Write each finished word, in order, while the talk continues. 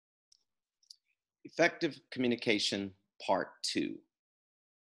Effective communication part two,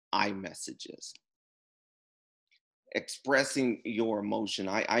 iMessages. Expressing your emotion.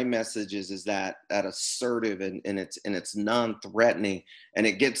 iMessages is that assertive and it's non-threatening, and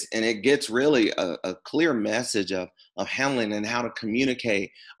it gets really a clear message of handling and how to communicate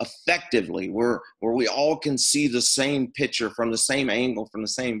effectively, where we all can see the same picture from the same angle, from the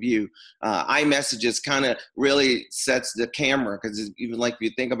same view. iMessages kind of really sets the camera, because even like if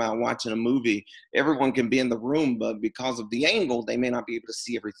you think about watching a movie, everyone can be in the room, but because of the angle, they may not be able to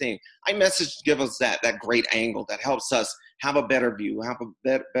see everything. iMessage give us that great angle that helps us have a better view, have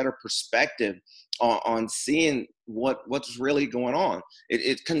a better perspective on seeing what's really going on.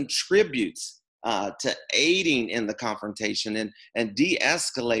 It contributes to aiding in the confrontation and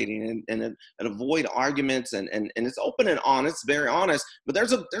de-escalating and avoid arguments, and it's open and honest, very honest. But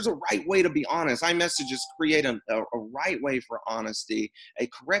there's a right way to be honest. iMessages create a right way for honesty, a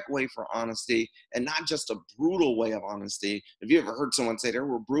correct way for honesty, and not just a brutal way of honesty. Have you ever heard someone say they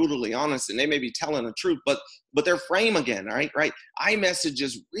were brutally honest, and they may be telling the truth, but their frame again, right?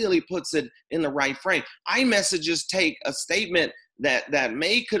 iMessages really puts it in the right frame. iMessages take a statement that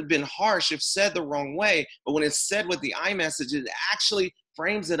may could have been harsh if said the wrong way, but when it's said with the iMessage, it actually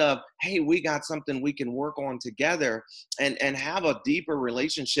frames it up. Hey, we got something we can work on together, and have a deeper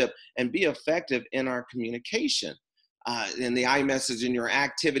relationship and be effective in our communication. In the iMessage, in your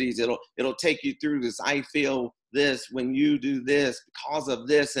activities, it'll take you through this. I feel this when you do this because of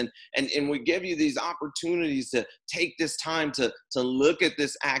this, and we give you these opportunities to take this time to look at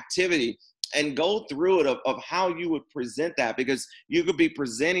this activity and go through it of how you would present that, because you could be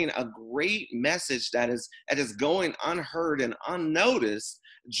presenting a great message that is going unheard and unnoticed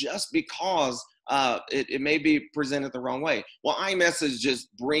just because it may be presented the wrong way. Well, iMessage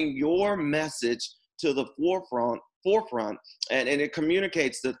just bring your message to the forefront, and it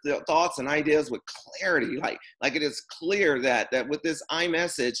communicates the thoughts and ideas with clarity, like it is clear that with this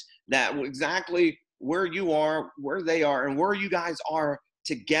iMessage, that exactly where you are, where they are, and where you guys are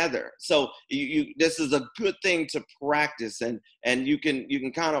together. So you this is a good thing to practice, and you can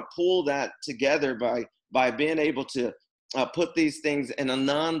kind of pull that together by being able to put these things in a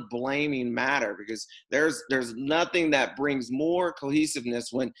non-blaming manner, because there's nothing that brings more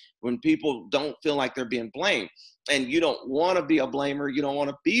cohesiveness when people don't feel like they're being blamed. And you don't want to be a blamer, you don't want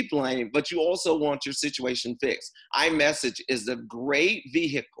to be blamed, but you also want your situation fixed. iMessage is a great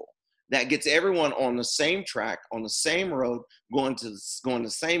vehicle that gets everyone on the same track, on the same road, going the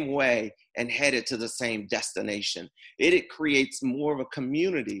same way, and headed to the same destination. It creates more of a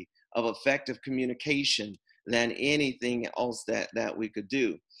community of effective communication than anything else that we could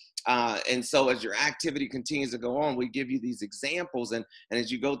do. And so as your activity continues to go on, we give you these examples, and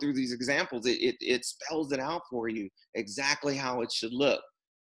as you go through these examples, it spells it out for you exactly how it should look.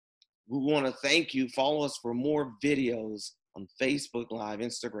 We want to thank you. Follow us for more videos on Facebook Live,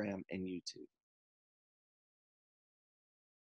 Instagram, and YouTube.